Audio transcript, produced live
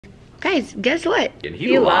guys, guess what? And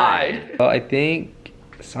he lied. Well, I think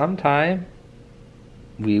sometime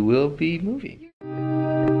we will be moving.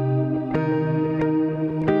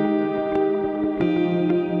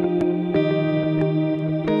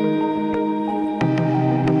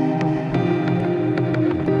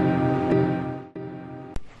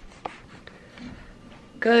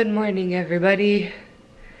 Good morning, everybody.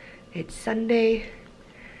 It's Sunday,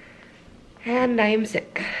 and I am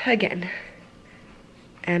sick again.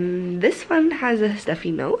 And this one has a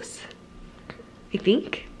stuffy nose, I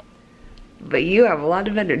think. But you have a lot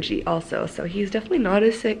of energy also, so he's definitely not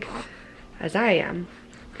as sick as I am.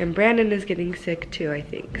 And Brandon is getting sick too, I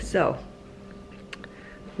think. So,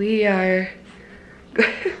 we are...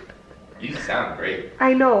 You sound great.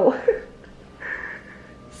 I know.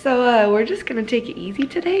 So we're just gonna take it easy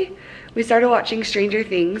today. We started watching Stranger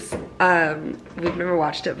Things. We've never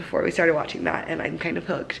watched it before. We started watching that and I'm kind of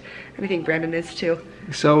hooked. And I think Brandon is too.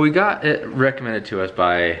 So we got it recommended to us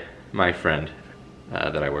by my friend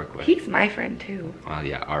that I work with. He's my friend too. Well,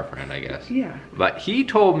 yeah, our friend, I guess. Yeah. But he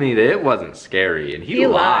told me that it wasn't scary and he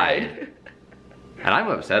lied. And I'm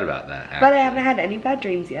upset about that, actually. But I haven't had any bad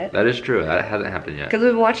dreams yet. That is true, that hasn't happened yet. Because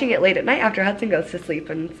we've been watching it late at night after Hudson goes to sleep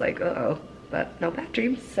and it's like, uh-oh. But no bad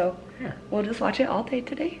dreams, so yeah. We'll just watch it all day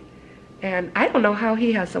today. And I don't know how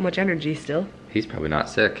he has so much energy still. He's probably not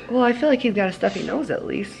sick. Well, I feel like he's got a stuffy nose at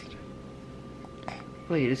least.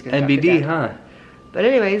 Well, you're just gonna NBD, huh? But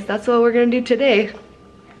anyways, that's what we're gonna do today.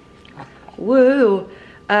 Woo!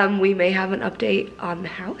 We may have an update on the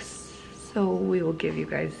house, so we will give you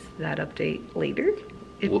guys that update later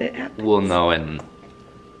if it happens. We'll know in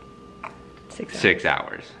 6 hours. 6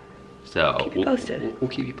 hours. So keep you posted. We'll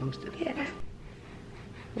keep you posted. Yeah.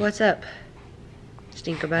 What's up,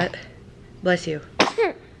 Stinkerbutt? Bless you.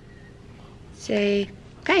 Say,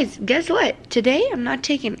 guys, guess what? Today I'm not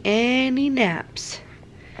taking any naps.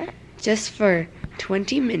 Just for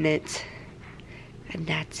 20 minutes. And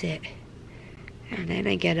that's it. And then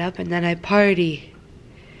I get up and then I party.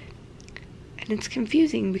 And it's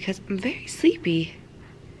confusing because I'm very sleepy.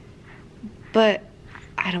 But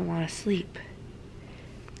I don't want to sleep.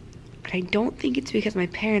 But I don't think it's because my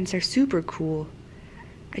parents are super cool.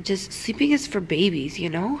 Sleeping is for babies, you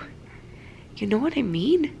know? You know what I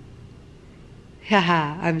mean?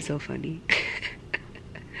 Haha, I'm so funny.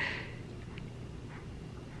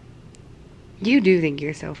 You do think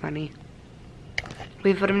you're so funny.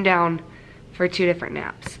 We put him down for 2 different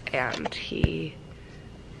naps, and he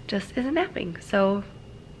just isn't napping. So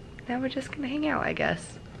now we're just gonna hang out, I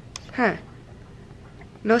guess. Huh.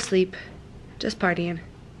 No sleep, just partying.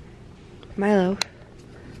 Milo,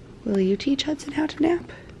 will you teach Hudson how to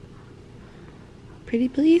nap? Pretty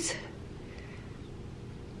please?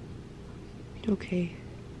 Okay.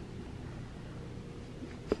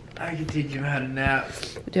 I can teach him how to nap.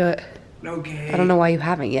 Do it. Okay. I don't know why you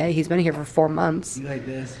haven't yet. He's been here for 4 months. You like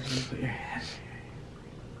this? You put your hand.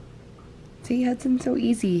 See, Hudson's so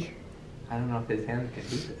easy. I don't know if his hands can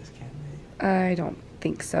do this, can they? I don't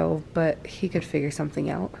think so, but he could figure something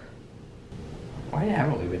out. Why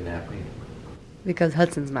haven't we been napping? Because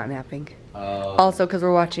Hudson's not napping. Oh. Also because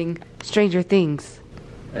we're watching Stranger Things.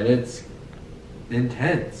 And it's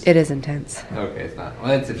intense. It is intense. Okay, it's not.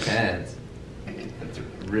 Well, it's intense. It's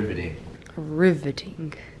riveting.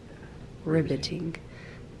 Riveting. Riveting.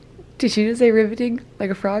 Did you just say riveting?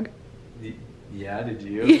 Like a frog? Yeah, did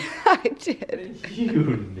you? Yeah, I did. You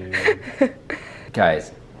knew.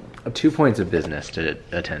 Guys, 2 points of business to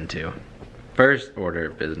attend to. First order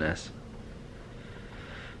of business.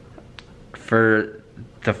 For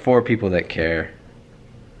the 4 people that care,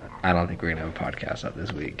 I don't think we're gonna have a podcast up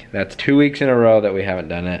this week. That's 2 weeks in a row that we haven't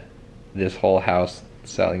done it. This whole house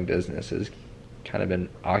selling business has kind of been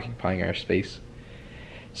occupying our space.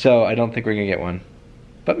 So I don't think we're gonna get one.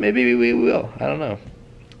 But maybe we will, I don't know.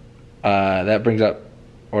 That brings up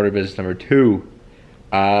order of business number 2.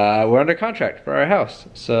 We're under contract for our house.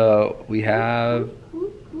 So we have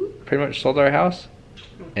pretty much sold our house.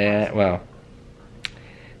 And, well,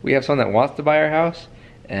 we have someone that wants to buy our house,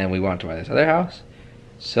 and we want to buy this other house.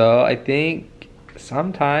 So I think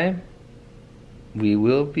sometime we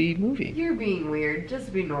will be moving. You're being weird.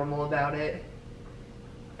 Just be normal about it.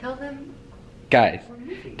 Tell them. Guys,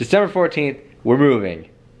 December 14th, we're moving.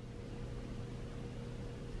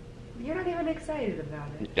 You're not even excited about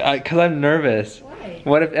it. Because I'm nervous. Why?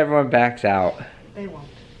 What if everyone backs out? They won't.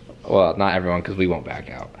 Well, not everyone, because we won't back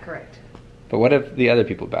out. Correct. But what if the other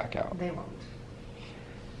people back out? They won't.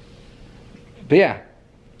 But yeah,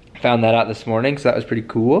 found that out this morning, so that was pretty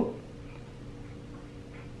cool.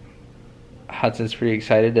 Hudson's pretty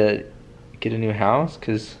excited to get a new house,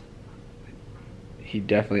 because he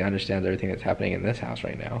definitely understands everything that's happening in this house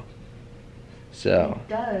right now. So, It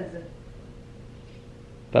does.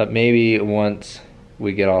 but maybe once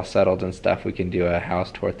we get all settled and stuff, we can do a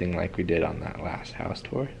house tour thing like we did on that last house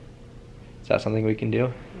tour. Is that something we can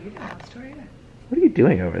do? We can do a house tour, yeah. What are you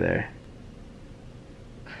doing over there?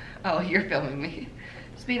 Oh, you're filming me.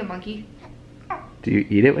 Just being a monkey. Do you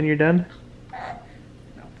eat it when you're done?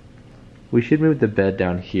 No. We should move the bed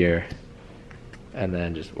down here and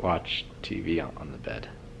then just watch TV on the bed.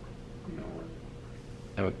 No.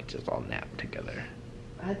 And we could just all nap together.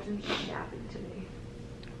 Hudson's not napping today.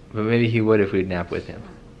 But maybe he would if we'd nap with him.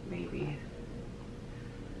 Maybe.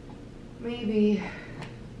 Maybe.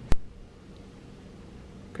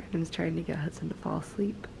 Brandon's trying to get Hudson to fall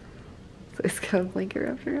asleep. So he's got a blanket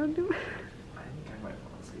wrapped around him. I think I might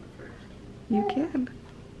fall asleep first. You can.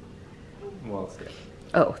 Well, it's good.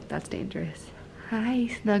 Oh, that's dangerous. Hi,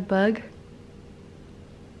 snug bug.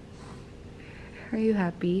 Are you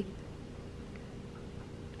happy?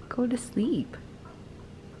 Go to sleep.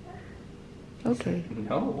 Okay,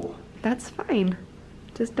 No. that's fine.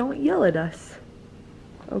 Just don't yell at us.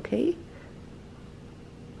 Okay?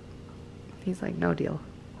 He's like, no deal.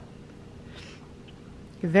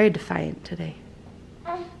 You're very defiant today.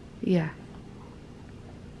 Yeah.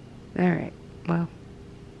 Alright, well.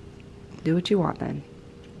 Do what you want then.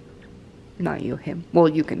 Not you, him. Well,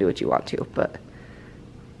 you can do what you want to, but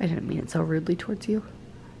I didn't mean it so rudely towards you.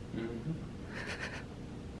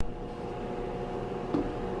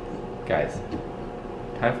 Guys,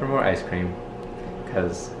 time for more ice cream.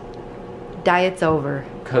 Cause Diet's over.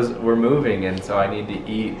 we're moving and so I need to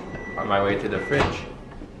eat on my way to the fridge.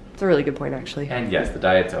 It's a really good point, actually. And yes, the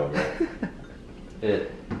diet's over.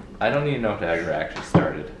 I don't even know if it ever actually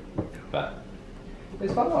started. But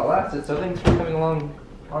it's fun while it lasted, so thanks for coming along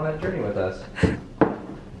on that journey with us.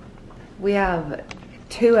 We have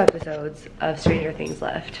 2 episodes of Stranger Things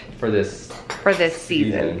left For this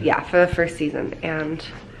season. Yeah, for the first season. And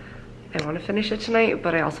I want to finish it tonight,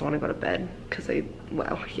 but I also want to go to bed because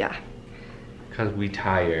yeah. Because we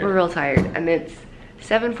tired. We're real tired. And it's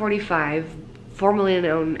 7:45, formerly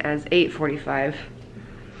known as 8:45.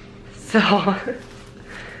 So,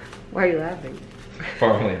 why are you laughing?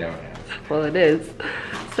 Formerly known as. Well, it is.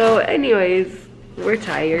 So anyways, we're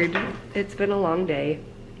tired. It's been a long day.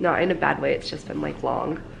 Not in a bad way, it's just been like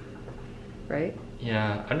long. Right?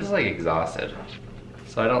 Yeah, I'm just like exhausted.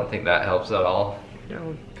 So I don't think that helps at all.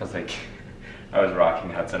 No. Because, like, I was rocking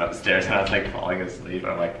Hudson upstairs and I was, like, falling asleep.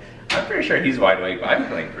 And I'm like, I'm pretty sure he's wide awake, but I'm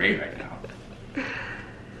feeling great right now.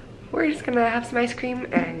 We're just gonna have some ice cream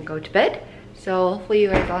and go to bed. So hopefully you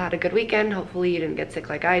guys all had a good weekend. Hopefully you didn't get sick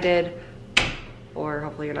like I did. Or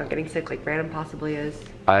hopefully you're not getting sick like Brandon possibly is.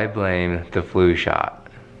 I blame the flu shot.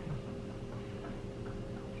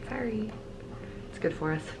 Sorry. It's good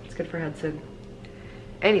for us. It's good for Hudson.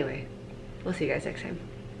 Anyway, we'll see you guys next time.